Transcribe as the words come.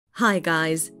Hi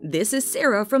guys, this is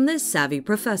Sarah from the Savvy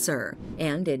Professor,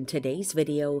 and in today's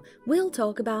video, we'll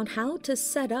talk about how to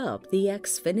set up the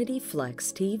Xfinity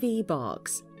Flex TV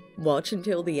box. Watch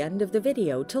until the end of the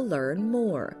video to learn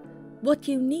more. What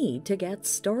you need to get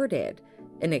started: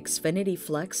 an Xfinity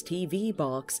Flex TV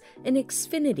box, an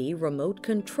Xfinity remote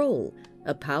control,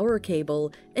 a power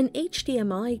cable, an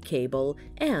HDMI cable,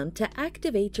 and to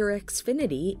activate your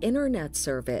Xfinity internet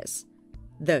service.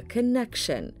 The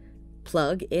connection: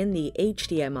 plug in the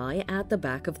HDMI at the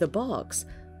back of the box.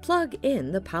 Plug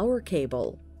in the power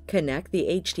cable. Connect the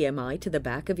HDMI to the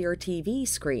back of your TV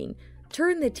screen.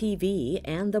 Turn the TV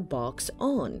and the box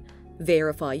on.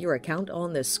 Verify your account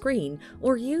on the screen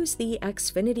or use the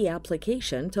Xfinity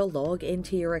application to log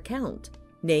into your account.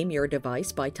 Name your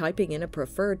device by typing in a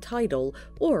preferred title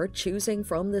or choosing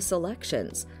from the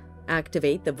selections.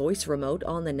 Activate the voice remote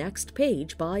on the next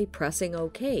page by pressing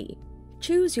OK.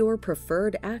 Choose your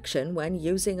preferred action when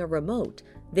using a remote.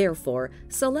 Therefore,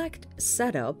 select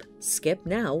Setup, Skip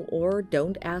Now, or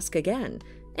Don't Ask Again,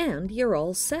 and you're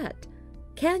all set.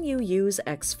 Can you use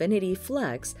Xfinity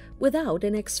Flex without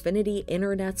an Xfinity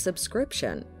Internet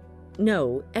subscription?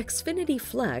 No, Xfinity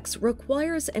Flex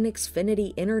requires an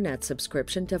Xfinity Internet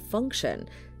subscription to function.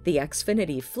 The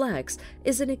Xfinity Flex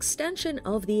is an extension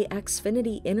of the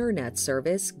Xfinity Internet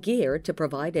service geared to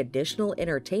provide additional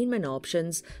entertainment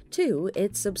options to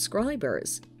its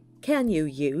subscribers. Can you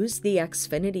use the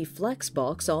Xfinity Flex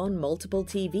box on multiple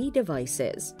TV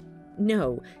devices?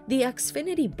 No, the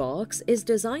Xfinity box is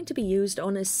designed to be used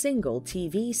on a single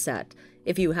TV set.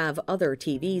 If you have other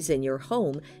TVs in your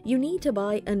home, you need to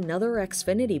buy another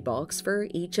Xfinity box for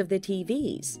each of the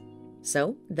TVs.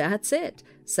 So that's it.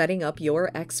 Setting up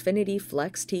your Xfinity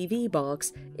Flex TV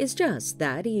box is just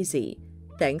that easy.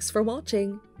 Thanks for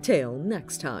watching. Till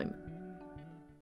next time.